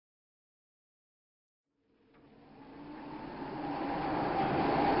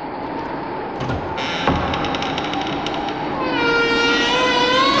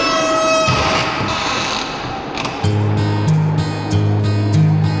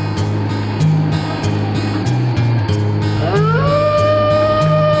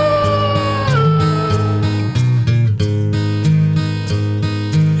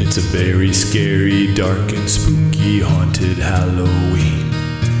Very scary, dark and spooky, haunted Halloween.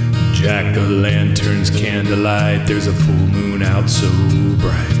 Jack-o'-lanterns, candlelight, there's a full moon out so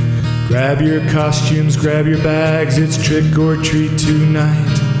bright. Grab your costumes, grab your bags, it's trick or treat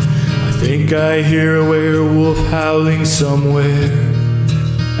tonight. I think I hear a werewolf howling somewhere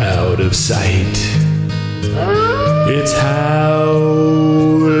out of sight. It's Howloween.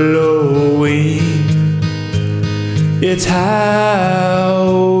 It's Howloween.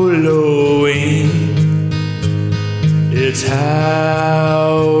 It's Howloween.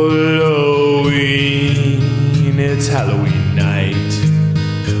 It's Halloween night.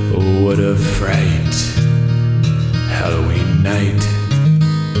 Oh, what a fright. Halloween night.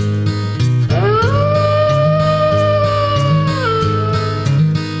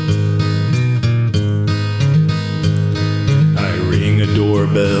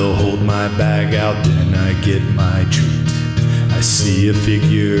 Doorbell, hold my bag out, then I get my treat. I see a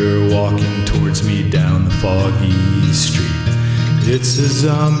figure walking towards me down the foggy street. It's a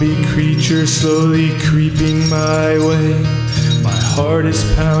zombie creature slowly creeping my way. My heart is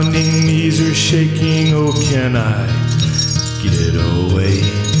pounding, knees are shaking, oh can I get away?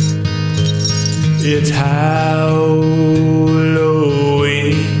 It's Howloween.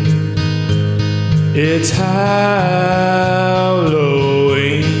 It's Howloween.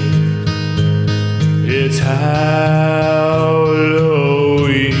 It's Howloween.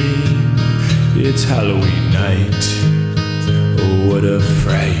 It's Halloween night. Oh, what a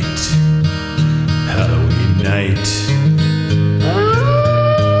fright. Halloween night.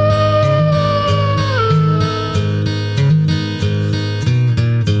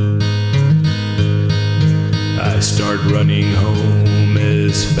 I start running home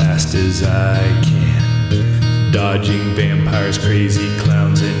as fast as I can, dodging vampires, crazy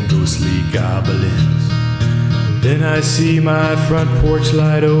clowns, and ghostly goblins. Then I see my front porch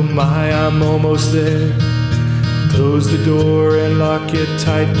light, oh my, I'm almost there. Close the door and lock it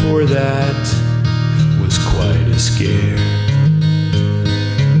tight, for that was quite a scare.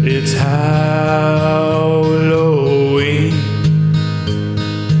 It's Howloween.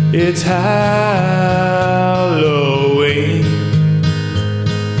 It's Howloween.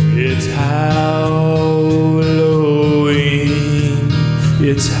 It's Howloween.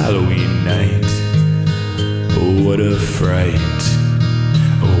 It's Halloween night. Oh, what a fright.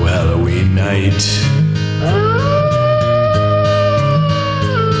 Oh, Halloween night.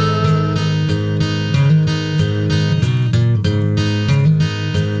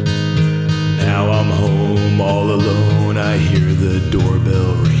 Now I'm home all alone. I hear the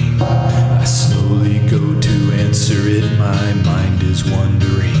doorbell ring. I slowly go to answer it. My mind is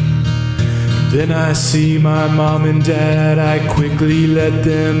wandering. Then I see my mom and dad, I quickly let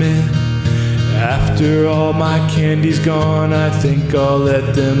them in. After all my candy's gone, I think I'll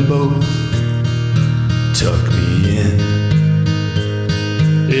let them both tuck me in.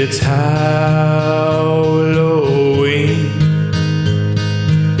 It's Howloween.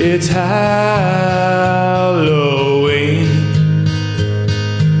 It's Halloween.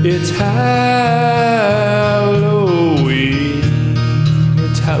 It's Halloween.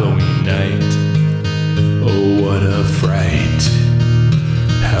 It's Halloween night. Oh, what a fright.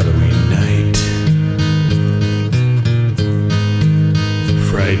 Halloween night.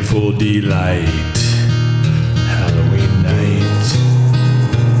 Frightful delight.